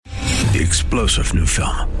The explosive new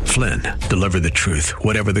film, Flynn, deliver the truth,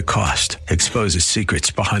 whatever the cost, exposes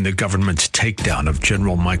secrets behind the government's takedown of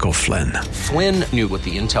General Michael Flynn. Flynn knew what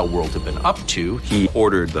the intel world had been up to. He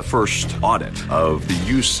ordered the first audit of the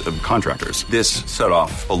use of contractors. This set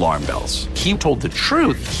off alarm bells. He told the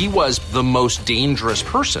truth. He was the most dangerous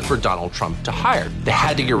person for Donald Trump to hire. They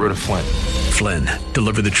had to get rid of Flynn. Flynn,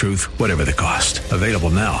 deliver the truth, whatever the cost. Available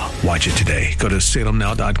now. Watch it today. Go to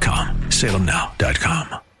salemnow.com.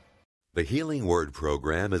 salemnow.com. The Healing Word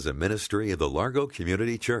program is a ministry of the Largo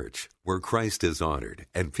Community Church, where Christ is honored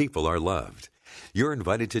and people are loved. You're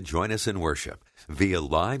invited to join us in worship via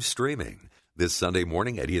live streaming this Sunday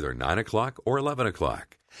morning at either 9 o'clock or 11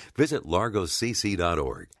 o'clock. Visit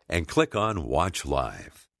largocc.org and click on Watch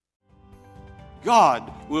Live.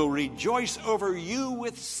 God will rejoice over you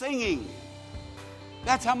with singing.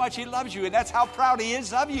 That's how much He loves you, and that's how proud He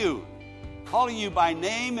is of you. Calling you by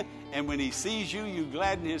name, and when He sees you, you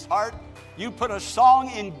gladden His heart. You put a song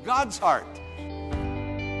in God's heart.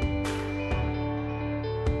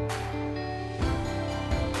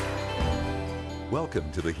 Welcome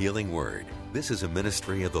to the Healing Word. This is a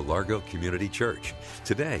ministry of the Largo Community Church.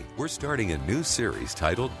 Today, we're starting a new series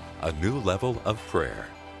titled A New Level of Prayer,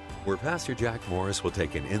 where Pastor Jack Morris will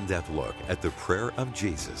take an in-depth look at the prayer of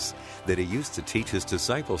Jesus that He used to teach His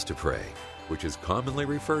disciples to pray, which is commonly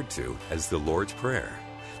referred to as the Lord's Prayer.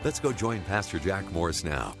 Let's go join Pastor Jack Morris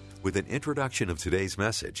now with an introduction of today's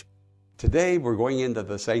message. Today, we're going into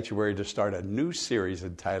the sanctuary to start a new series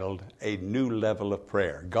entitled A New Level of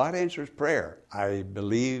Prayer. God answers prayer. I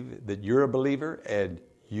believe that you're a believer and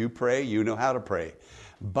you pray, you know how to pray.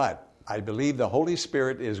 But I believe the Holy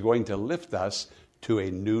Spirit is going to lift us to a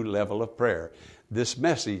new level of prayer. This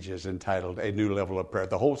message is entitled A New Level of Prayer.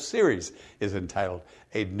 The whole series is entitled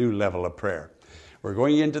A New Level of Prayer. We're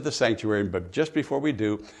going into the sanctuary, but just before we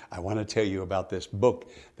do, I want to tell you about this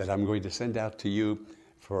book that I'm going to send out to you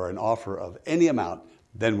for an offer of any amount.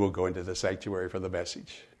 Then we'll go into the sanctuary for the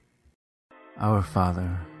message. Our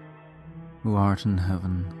Father, who art in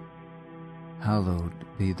heaven, hallowed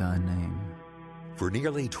be thy name. For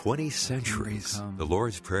nearly 20 centuries, the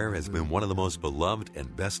Lord's Prayer has been one of the most beloved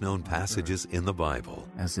and best-known passages in the Bible.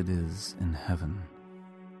 As it is in heaven.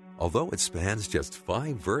 Although it spans just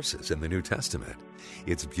 5 verses in the New Testament,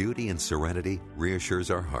 its beauty and serenity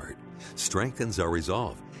reassures our heart, strengthens our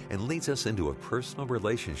resolve, and leads us into a personal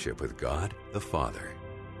relationship with God the Father.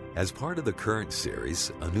 As part of the current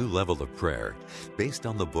series, A New Level of Prayer, based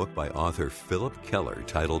on the book by author Philip Keller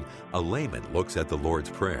titled A Layman Looks at the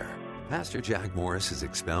Lord's Prayer, Pastor Jack Morris is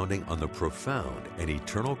expounding on the profound and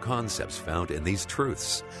eternal concepts found in these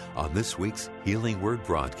truths on this week's Healing Word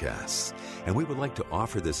broadcasts. And we would like to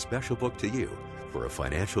offer this special book to you for a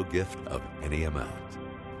financial gift of any amount.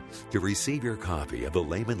 To receive your copy of A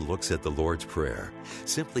Layman Looks at the Lord's Prayer,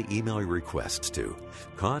 simply email your requests to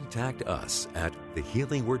contact us at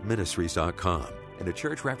thehealingwordministries.com. And a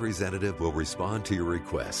church representative will respond to your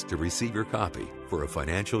request to receive your copy for a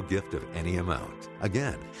financial gift of any amount.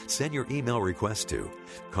 Again, send your email request to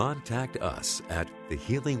contact us at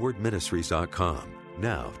thehealingwordministries.com.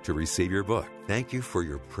 Now to receive your book. Thank you for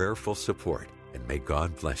your prayerful support, and may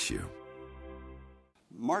God bless you.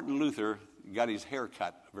 Martin Luther got his hair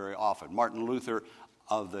cut very often. Martin Luther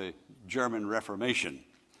of the German Reformation.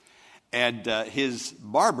 And his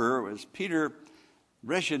barber was Peter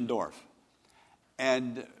Breschendorf.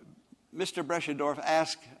 And Mr. Breschendorf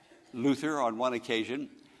asked Luther on one occasion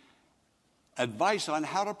advice on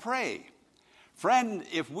how to pray. Friend,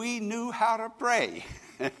 if we knew how to pray.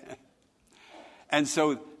 And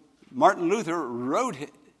so Martin Luther wrote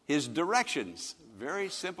his directions, very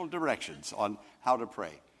simple directions on how to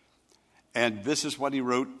pray. And this is what he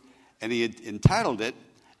wrote, and he entitled it,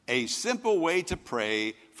 A Simple Way to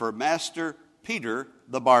Pray for Master Peter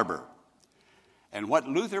the Barber. And what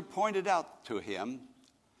Luther pointed out to him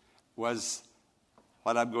was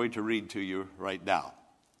what I'm going to read to you right now.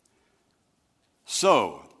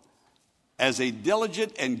 So, as a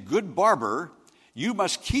diligent and good barber, you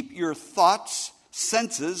must keep your thoughts,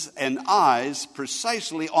 senses, and eyes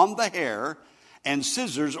precisely on the hair and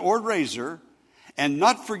scissors or razor, and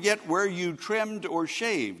not forget where you trimmed or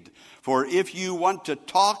shaved. For if you want to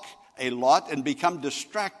talk a lot and become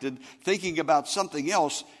distracted thinking about something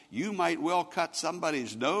else, you might well cut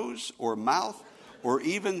somebody's nose or mouth or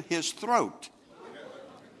even his throat.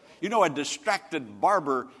 You know, a distracted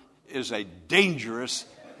barber is a dangerous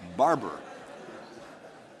barber.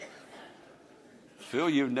 Phil,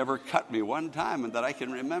 you've never cut me one time that I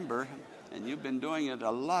can remember, and you've been doing it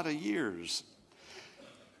a lot of years.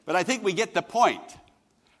 But I think we get the point.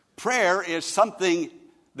 Prayer is something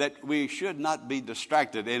that we should not be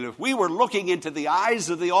distracted. And if we were looking into the eyes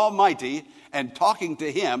of the Almighty and talking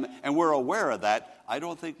to Him, and we're aware of that, I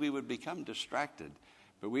don't think we would become distracted.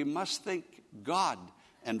 But we must think God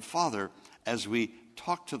and Father as we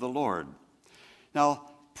talk to the Lord. Now,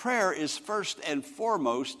 prayer is first and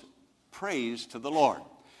foremost praise to the Lord.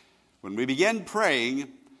 When we begin praying,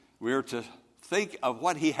 we're to think of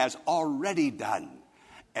what He has already done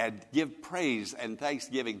and give praise and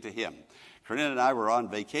thanksgiving to Him. Corinne and I were on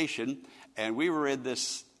vacation, and we were in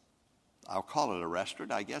this, I'll call it a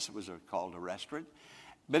restaurant. I guess it was called a restaurant.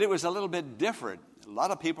 But it was a little bit different. A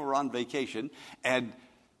lot of people were on vacation, and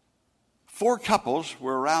 4 couples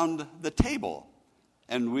were around the table.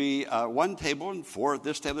 And we, one table and 4 at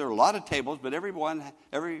this table. There were a lot of tables, but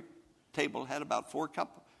every table had about 4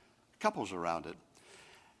 couples around it.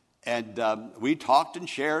 And we talked and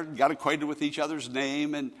shared, got acquainted with each other's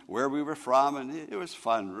name and where we were from, and it was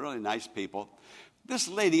fun, really nice people. This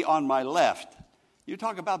lady on my left, you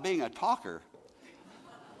talk about being a talker.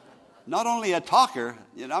 Not only a talker,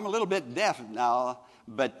 I'm a little bit deaf now,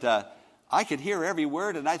 but I could hear every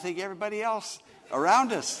word, and I think everybody else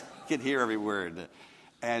around us could hear every word.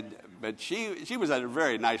 But she was a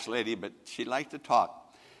very nice lady, but she liked to talk.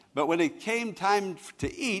 But when it came time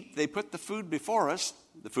to eat, they put the food before us,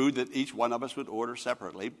 the food that each one of us would order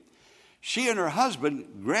separately. She and her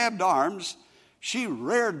husband grabbed arms. She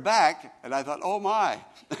reared back, and I thought, oh my.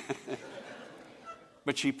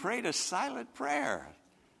 But she prayed a silent prayer.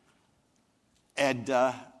 And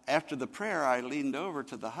after the prayer, I leaned over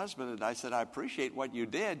to the husband and I said, I appreciate what you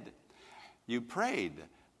did. You prayed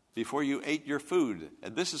before you ate your food.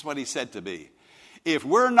 And this is what he said to me. If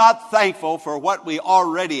we're not thankful for what we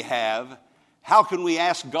already have, how can we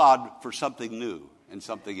ask God for something new and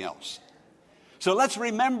something else? So let's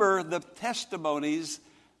remember the testimonies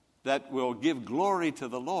that will give glory to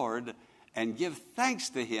the Lord and give thanks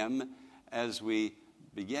to Him as we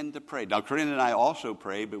begin to pray. Now, Corinne and I also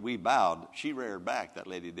prayed, but we bowed. She reared back, that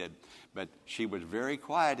lady did. But she was very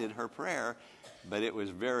quiet in her prayer, but it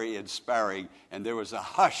was very inspiring. And there was a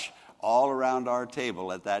hush all around our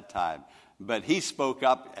table at that time. But he spoke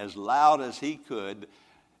up as loud as he could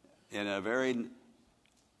in a very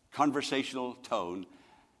conversational tone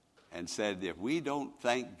and said, if we don't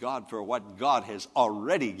thank God for what God has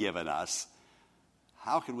already given us,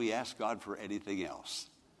 how can we ask God for anything else?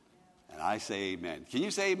 And I say amen. Can you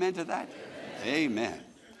say amen to that? Amen.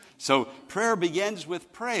 So prayer begins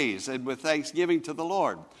with praise and with thanksgiving to the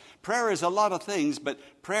Lord. Prayer is a lot of things, but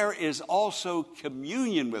prayer is also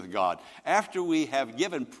communion with God. After we have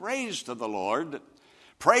given praise to the Lord,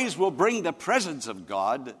 praise will bring the presence of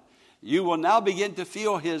God. You will now begin to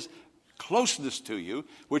feel His closeness to you,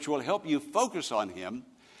 which will help you focus on Him.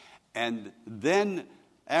 And then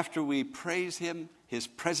after we praise Him, His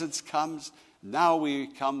presence comes. Now we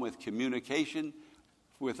come with communication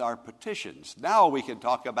with our petitions. Now we can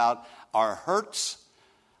talk about our hurts,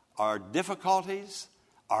 our difficulties,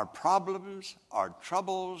 our problems, our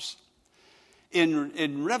troubles.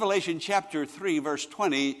 In Revelation chapter 3, verse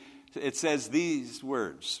 20, it says these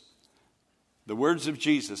words, the words of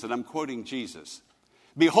Jesus, and I'm quoting Jesus.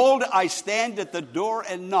 Behold, I stand at the door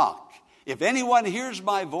and knock. If anyone hears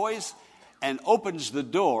my voice and opens the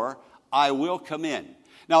door, I will come in.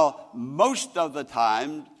 Now, most of the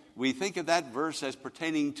time, we think of that verse as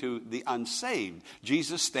pertaining to the unsaved.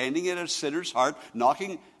 Jesus standing at a sinner's heart,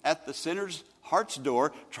 knocking at the sinner's heart's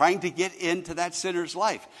door, trying to get into that sinner's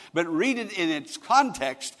life. But read it in its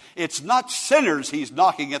context. It's not sinners He's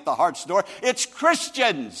knocking at the heart's door. It's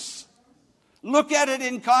Christians. Look at it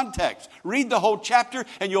in context. Read the whole chapter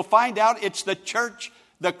and you'll find out it's the church,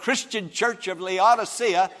 the Christian church of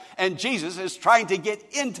Laodicea, and Jesus is trying to get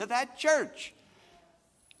into that church.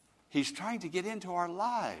 He's trying to get into our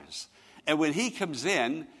lives. And when He comes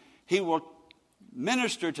in, He will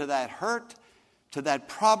minister to that hurt, to that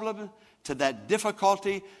problem, to that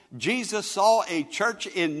difficulty. Jesus saw a church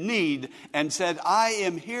in need and said, I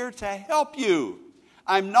am here to help you.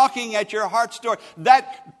 I'm knocking at your heart's door.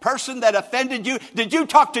 That person that offended you, did you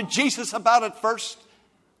talk to Jesus about it first?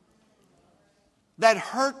 That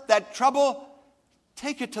hurt, that trouble,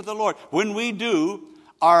 take it to the Lord. When we do,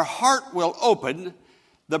 our heart will open.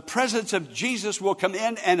 The presence of Jesus will come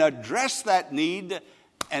in and address that need,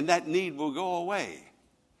 and that need will go away.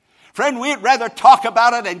 Friend, we'd rather talk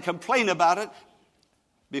about it and complain about it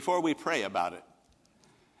before we pray about it.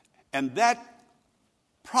 And that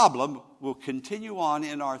problem will continue on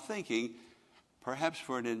in our thinking, perhaps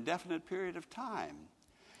for an indefinite period of time.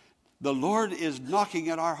 The Lord is knocking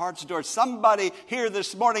at our heart's door. Somebody here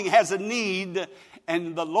this morning has a need,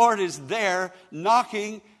 and the Lord is there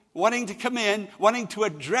knocking, wanting to come in, wanting to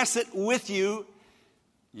address it with you.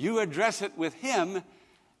 You address it with him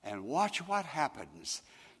and watch what happens.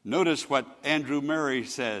 Notice what Andrew Murray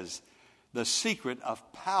says, the secret of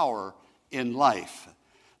power in life.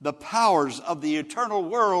 The powers of the eternal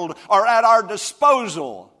world are at our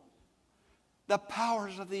disposal. The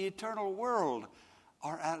powers of the eternal world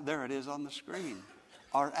there it is on the screen,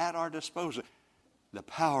 are at our disposal. The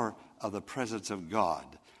power of the presence of God,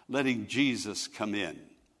 letting Jesus come in.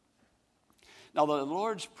 Now, the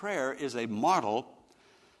Lord's Prayer is a model,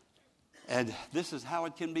 and this is how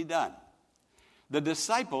it can be done. The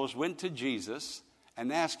disciples went to Jesus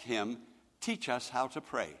and asked him, teach us how to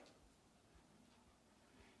pray.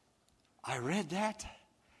 I read that,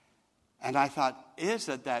 and I thought,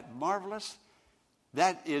 isn't that marvelous?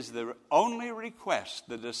 That is the only request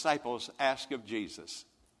the disciples asked of Jesus.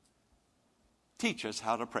 Teach us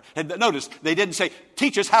how to pray. And notice, they didn't say,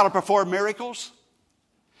 teach us how to perform miracles.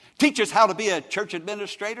 Teach us how to be a church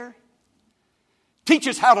administrator. Teach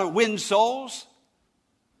us how to win souls.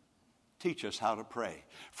 Teach us how to pray.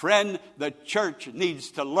 Friend, the church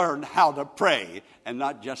needs to learn how to pray and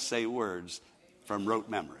not just say words from rote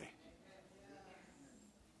memory.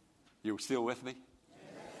 You still with me?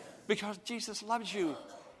 Because Jesus loves you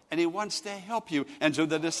and he wants to help you. And so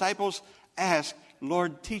the disciples asked,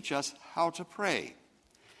 Lord, teach us how to pray.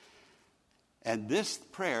 And this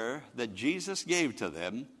prayer that Jesus gave to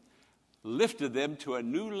them lifted them to a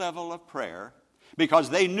new level of prayer, because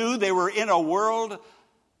they knew they were in a world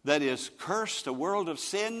that is cursed, a world of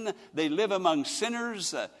sin. They live among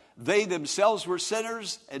sinners. They themselves were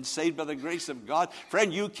sinners and saved by the grace of God.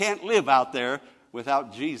 Friend, you can't live out there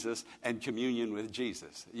without Jesus and communion with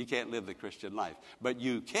Jesus. You can't live the Christian life. But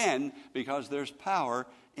you can, because there's power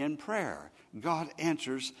in prayer. God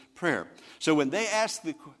answers prayer. So when they asked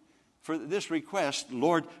for this request,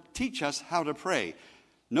 Lord, teach us how to pray.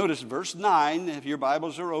 Notice verse 9, if your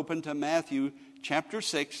Bibles are open to Matthew chapter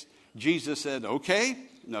 6, Jesus said, okay.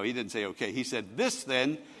 No, he didn't say okay. He said, this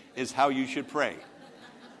then is how you should pray.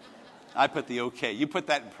 I put the okay. You put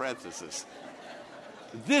that in parentheses.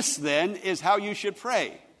 This then is how you should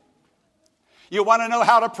pray. You want to know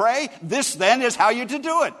how to pray? This then is how you to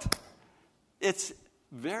do it. It's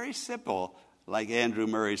very simple. Like Andrew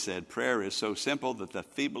Murray said, prayer is so simple that the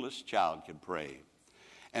feeblest child can pray.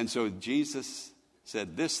 And so Jesus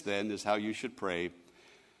said, this then is how you should pray.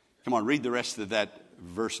 Come on, read the rest of that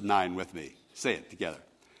verse 9 with me. Say it together.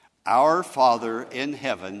 Our Father in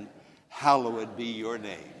heaven, hallowed be your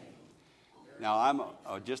name. Now,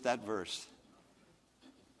 just that verse.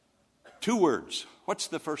 2 words. What's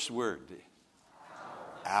the first word?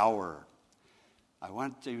 Our. I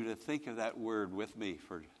want you to think of that word with me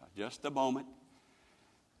for just a moment.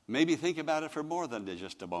 Maybe think about it for more than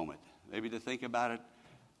just a moment. Maybe to think about it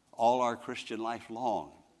all our Christian life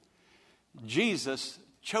long. Jesus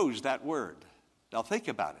chose that word. Now think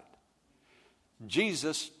about it.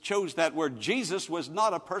 Jesus chose that word. Jesus was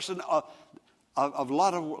not a person of a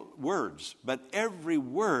lot of words, but every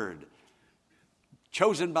word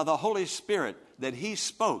chosen by the Holy Spirit that he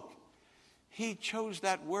spoke, he chose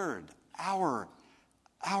that word. Our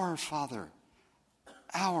Father.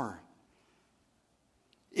 Our.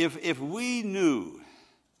 If we knew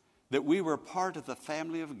that we were part of the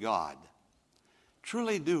family of God,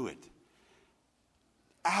 truly do it.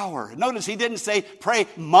 Our. Notice he didn't say, pray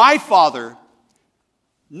my Father.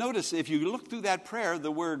 Notice if you look through that prayer,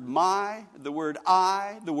 the word my, the word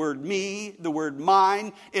I, the word me, the word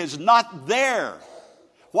mine is not there.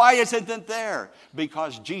 Why isn't it there?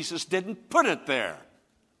 Because Jesus didn't put it there.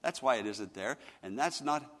 That's why it isn't there, and that's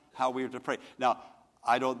not how we are to pray. Now,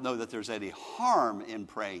 I don't know that there's any harm in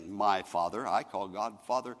praying my Father. I call God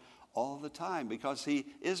Father all the time because he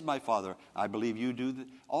is my Father. I believe you do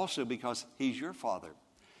also because he's your Father.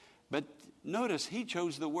 But notice he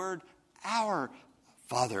chose the word our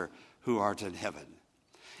Father who art in heaven.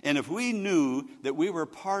 And if we knew that we were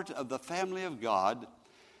part of the family of God,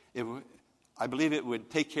 I believe it would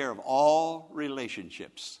take care of all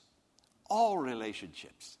relationships. All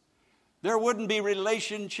relationships. There wouldn't be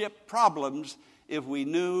relationship problems if we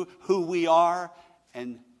knew who we are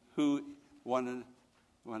and who one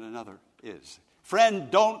another is. Friend,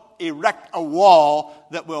 don't erect a wall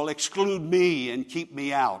that will exclude me and keep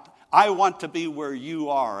me out. I want to be where you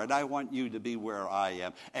are, and I want you to be where I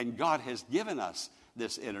am. And God has given us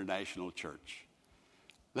this international church.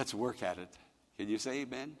 Let's work at it. Can you say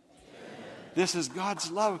amen? Amen. This is God's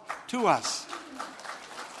love to us.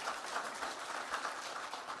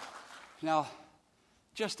 Now,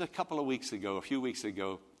 just a few weeks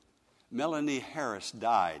ago, Melanie Harris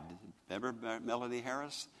died. Remember Melanie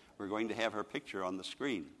Harris? We're going to have her picture on the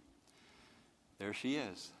screen. There she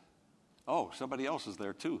is. Oh, somebody else is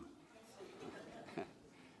there too.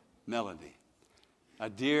 Melanie, a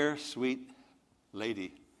dear, sweet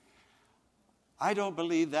lady. I don't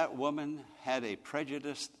believe that woman had a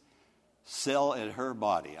prejudiced cell in her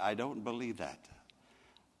body. I don't believe that.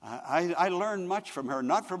 I learned much from her,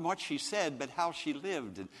 not from what she said, but how she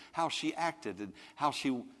lived and how she acted and how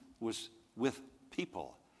she was with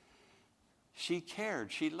people. She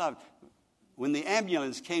cared. She loved. When the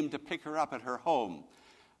ambulance came to pick her up at her home,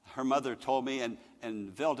 her mother told me,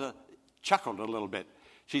 and Velda chuckled a little bit.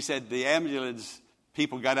 She said the ambulance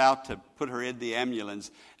people got out to put her in the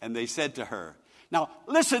ambulance, and they said to her, "Now,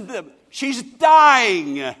 listen to them. She's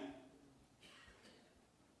dying." And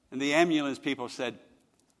the ambulance people said,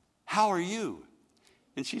 "How are you?"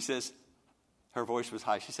 And she says, her voice was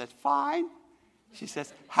high. She said, "Fine." She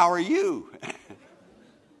says, "How are you?"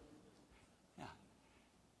 Yeah.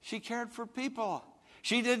 She cared for people.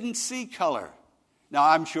 She didn't see color. Now,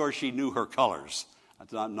 I'm sure she knew her colors.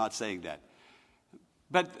 I'm not saying that.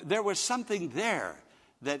 But there was something there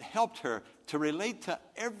that helped her to relate to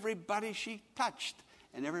everybody she touched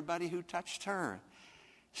and everybody who touched her.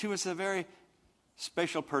 She was a very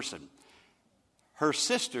special person. Her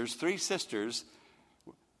sisters, 3 sisters,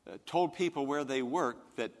 told people where they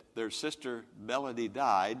worked that their sister Melanie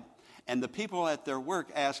died, and the people at their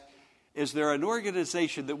work asked, "Is there an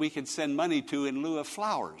organization that we can send money to in lieu of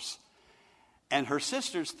flowers?" And her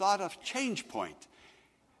sisters thought of Change Point.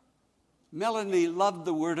 Melanie loved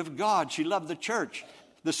the Word of God. She loved the church.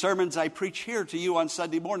 The sermons I preach here to you on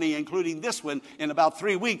Sunday morning, including this one, in about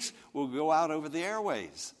 3 weeks, will go out over the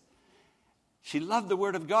airways. She loved the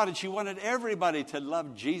Word of God, and she wanted everybody to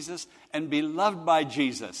love Jesus and be loved by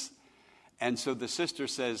Jesus. And so the sister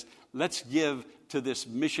says, let's give to this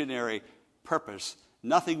missionary purpose.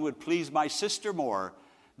 Nothing would please my sister more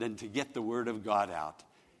than to get the Word of God out.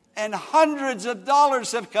 And hundreds of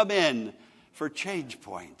dollars have come in for Change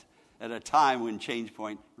Point at a time when Change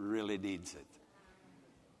Point really needs it.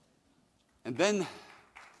 And then,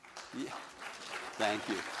 thank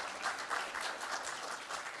you.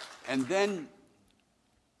 And then,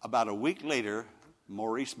 about a week later,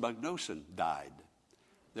 Maurice Magnoson died.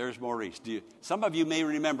 There's Maurice. Some of you may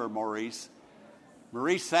remember Maurice.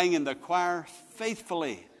 Maurice sang in the choir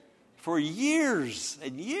faithfully for years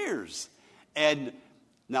and years. And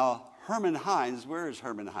now, Herman Hines, where is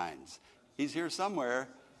Herman Hines? He's here somewhere.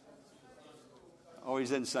 Oh,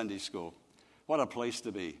 he's in Sunday school. What a place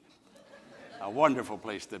to be. A wonderful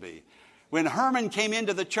place to be. When Herman came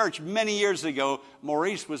into the church many years ago,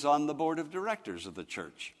 Maurice was on the board of directors of the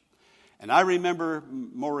church. And I remember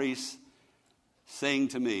Maurice saying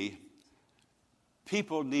to me,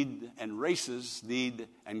 people need, and races need,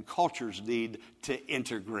 and cultures need to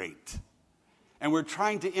integrate. And we're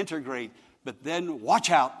trying to integrate, but then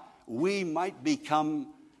watch out, we might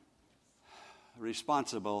become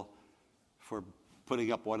responsible for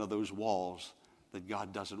putting up one of those walls that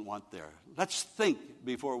God doesn't want there. Let's think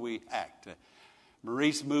before we act.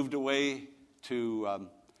 Maurice moved away to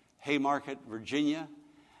Haymarket, Virginia,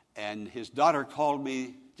 and his daughter called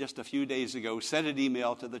me just a few days ago, sent an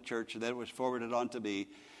email to the church, and then it was forwarded on to me,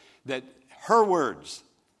 that her words,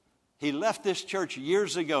 he left this church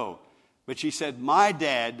years ago, but she said, my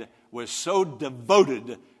dad was so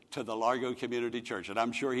devoted to the Largo Community Church, and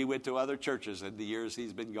I'm sure he went to other churches in the years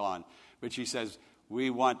he's been gone, but she says, we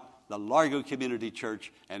want the Largo Community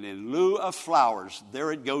Church, and in lieu of flowers, there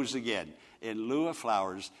it goes again, in lieu of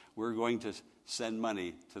flowers, we're going to send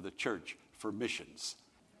money to the church for missions.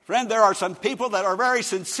 Friend, there are some people that are very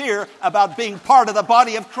sincere about being part of the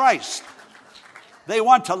body of Christ. They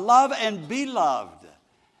want to love and be loved,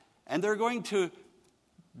 and they're going to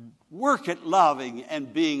work at loving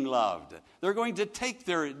and being loved. They're going to take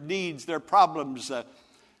their needs, their problems,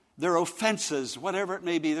 their offenses, whatever it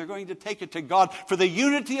may be, they're going to take it to God for the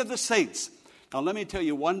unity of the saints. Now, let me tell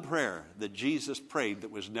you one prayer that Jesus prayed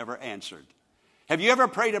that was never answered. Have you ever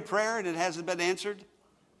prayed a prayer and it hasn't been answered?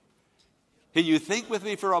 Can you think with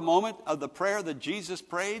me for a moment of the prayer that Jesus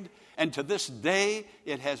prayed, and to this day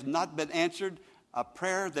it has not been answered, a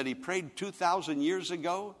prayer that he prayed 2,000 years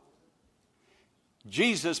ago?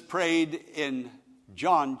 Jesus prayed in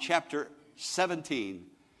John chapter 17,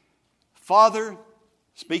 Father,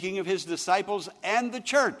 speaking of his disciples and the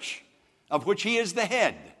church, of which he is the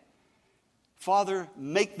head, Father,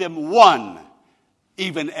 make them one,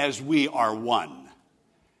 even as we are one.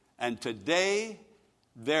 And today,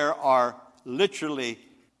 there are literally,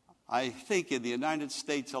 I think in the United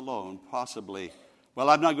States alone, possibly, well,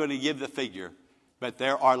 I'm not going to give the figure, but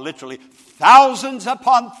there are literally thousands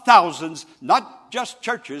upon thousands, not just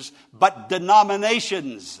churches, but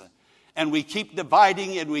denominations. And we keep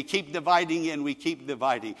dividing, and we keep dividing, and we keep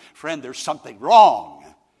dividing. Friend, there's something wrong.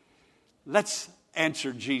 Let's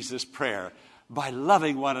answered Jesus' prayer by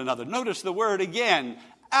loving one another. Notice the word again,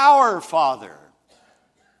 our Father.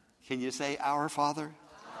 Can you say our Father?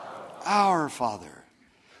 Our Father.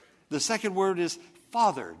 The second word is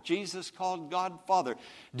Father. Jesus called God Father.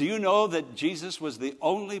 Do you know that Jesus was the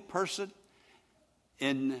only person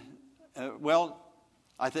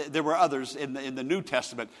there were others in the New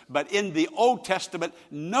Testament, but in the Old Testament,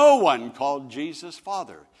 no one called Jesus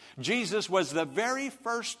Father. Jesus was the very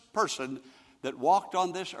first person that walked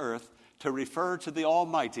on this earth to refer to the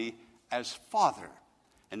Almighty as Father.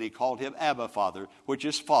 And he called him Abba Father, which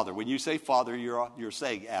is Father. When you say Father, you're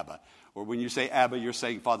saying Abba. Or when you say Abba, you're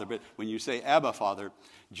saying Father. But when you say Abba Father,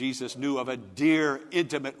 Jesus knew of a dear,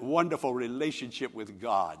 intimate, wonderful relationship with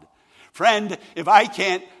God. Friend, if I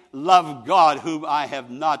can't love God whom I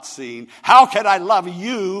have not seen, how can I love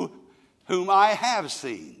you whom I have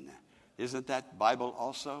seen? Isn't that Bible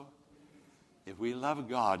also? If we love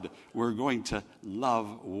God, we're going to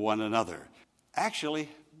love one another. Actually,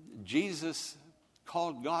 Jesus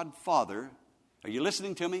called God Father. Are you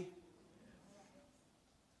listening to me?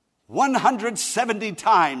 170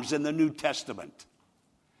 times in the New Testament.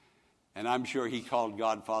 And I'm sure he called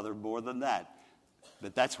God Father more than that.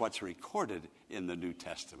 But that's what's recorded in the New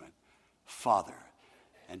Testament. Father.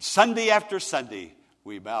 And Sunday after Sunday,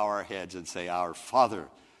 we bow our heads and say, Our Father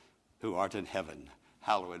who art in heaven,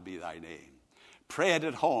 hallowed be thy name. Pray it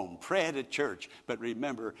at home, pray it at church, but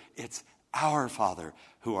remember, it's our Father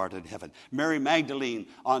who art in heaven. Mary Magdalene,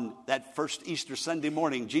 on that first Easter Sunday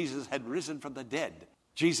morning, Jesus had risen from the dead.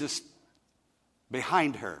 Jesus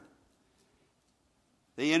behind her.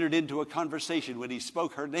 They entered into a conversation. When he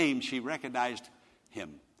spoke her name, she recognized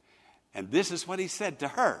him. And this is what he said to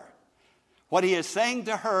her. What he is saying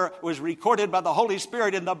to her was recorded by the Holy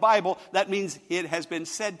Spirit in the Bible. That means it has been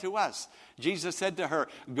said to us. Jesus said to her,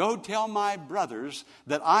 Go tell my brothers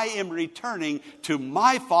that I am returning to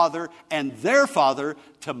my Father and their Father,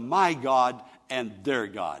 to my God and their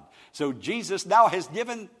God. So Jesus now has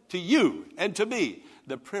given to you and to me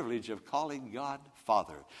the privilege of calling God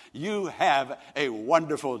Father. You have a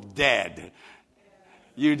wonderful dad.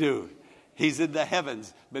 You do. He's in the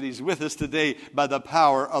heavens, but he's with us today by the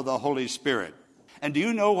power of the Holy Spirit. And do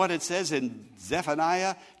you know what it says in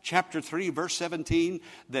Zephaniah chapter 3, verse 17?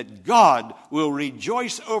 That God will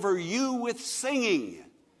rejoice over you with singing.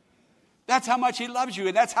 That's how much he loves you,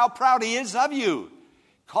 and that's how proud he is of you.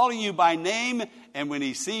 Calling you by name, and when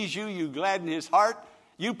he sees you, you gladden his heart.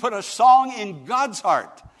 You put a song in God's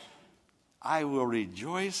heart. I will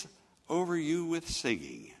rejoice over you with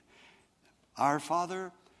singing. Our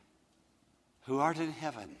Father who art in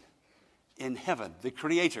heaven, the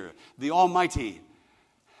Creator, the Almighty,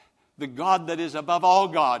 the God that is above all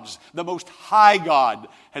gods, the Most High God,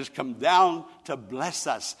 has come down to bless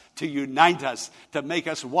us, to unite us, to make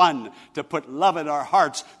us one, to put love in our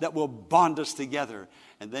hearts that will bond us together.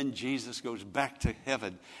 And then Jesus goes back to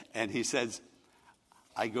heaven and he says,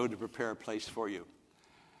 I go to prepare a place for you.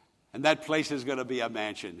 And that place is going to be a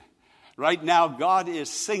mansion. Right now, God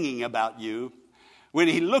is singing about you. When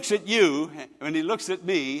he looks at you, when he looks at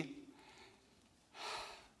me,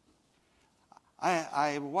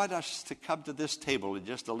 I want us to come to this table in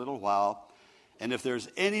just a little while. And if there's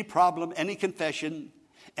any problem, any confession,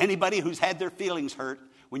 anybody who's had their feelings hurt,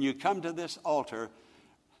 when you come to this altar,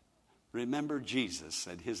 remember Jesus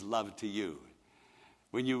and his love to you.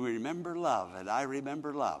 When you remember love, and I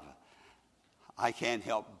remember love, I can't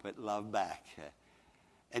help but love back.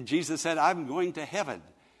 And Jesus said, I'm going to heaven.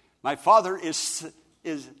 My Father is,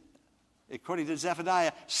 according to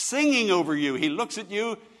Zephaniah, singing over you. He looks at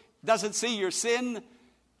you, doesn't see your sin.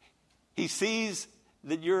 He sees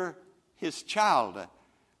that you're his child.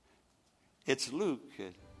 It's Luke.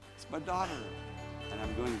 It's my daughter. And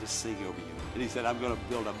I'm going to sing over you. And he said, I'm going to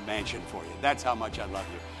build a mansion for you. That's how much I love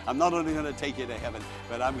you. I'm not only going to take you to heaven,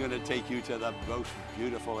 but I'm going to take you to the most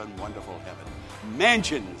beautiful and wonderful heaven.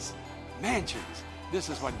 Mansions. Mansions. This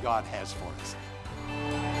is what God has for us.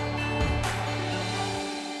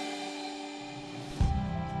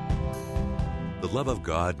 The love of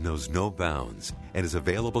God knows no bounds and is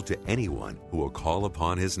available to anyone who will call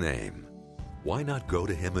upon his name. Why not go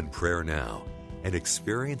to him in prayer now and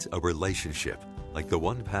experience a relationship like the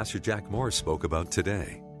one Pastor Jack Morris spoke about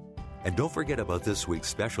today? And don't forget about this week's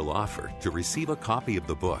special offer to receive a copy of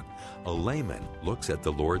the book, A Layman Looks at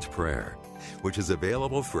the Lord's Prayer, which is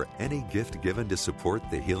available for any gift given to support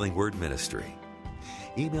the Healing Word Ministry.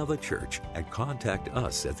 Email the church at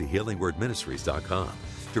contactus@thehealingwordministries.com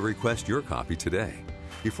to request your copy today.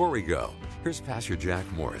 Before we go, here's Pastor Jack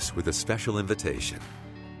Morris with a special invitation.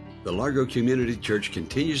 The Largo Community Church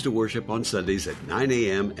continues to worship on Sundays at 9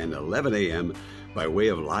 a.m. and 11 a.m. by way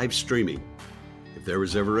of live streaming. If there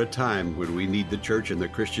was ever a time when we need the church and the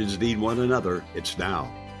Christians need one another, it's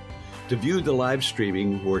now. To view the live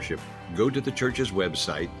streaming worship, go to the church's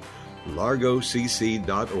website,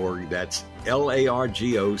 largocc.org. That's largocc.org.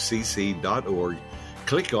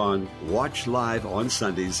 Click on Watch Live on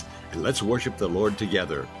Sundays, and let's worship the Lord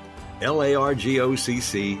together.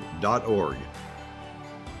 largocc.org.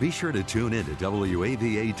 Be sure to tune in to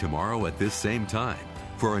WAVA tomorrow at this same time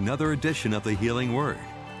for another edition of the Healing Word.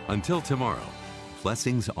 Until tomorrow,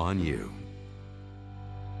 blessings on you.